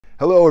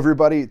Hello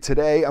everybody,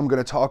 today I'm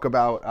going to talk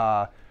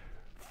about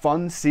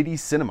Fun City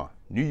Cinema,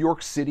 New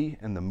York City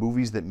and the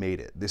movies that made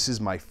it. This is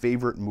my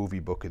favorite movie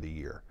book of the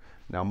year.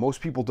 Now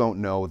most people don't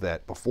know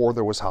that before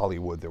there was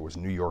Hollywood, there was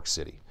New York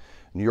City.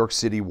 New York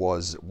City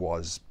was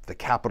the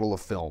capital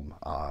of film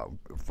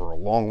for a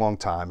long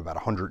time, about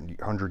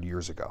 100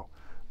 years ago.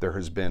 There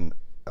has been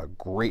a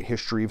great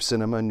history of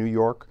cinema in New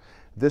York.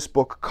 This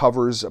book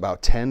covers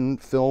about 10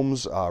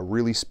 films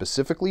really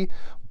specifically,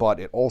 but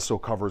it also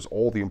covers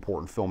all the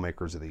important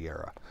filmmakers of the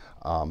era,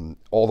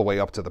 all the way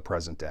up to the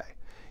present day.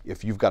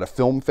 If you've got a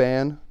film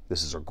fan,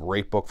 this is a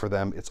great book for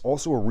them. It's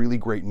also a really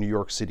great New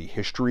York City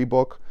history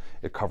book.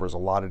 It covers a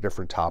lot of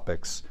different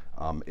topics.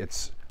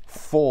 It's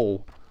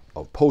full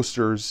of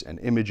posters and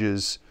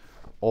images,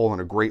 all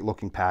in a great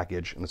looking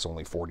package, and it's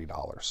only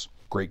 $40.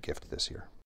 Great gift this year.